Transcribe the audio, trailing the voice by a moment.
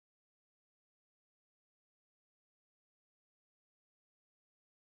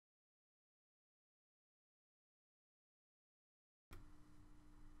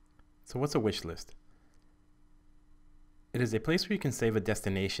So what's a wish list? It is a place where you can save a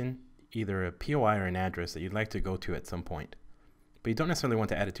destination, either a POI or an address that you'd like to go to at some point, but you don't necessarily want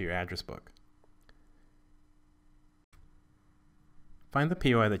to add it to your address book. Find the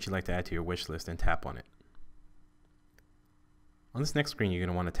POI that you'd like to add to your wish list and tap on it. On this next screen, you're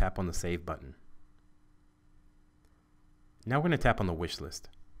going to want to tap on the Save button. Now we're going to tap on the wish list.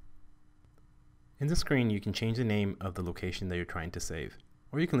 In the screen, you can change the name of the location that you're trying to save,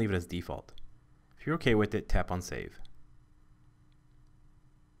 or you can leave it as default. If you're okay with it, tap on Save.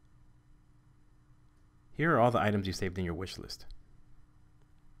 Here are all the items you saved in your wish list.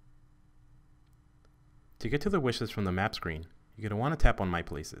 To get to the wish list from the map screen, you're going to want to tap on My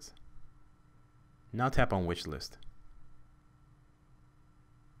Places. Now tap on Wish List.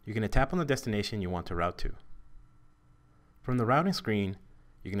 You're going to tap on the destination you want to route to. From the routing screen,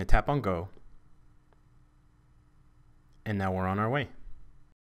 you're going to tap on Go, and now we're on our way.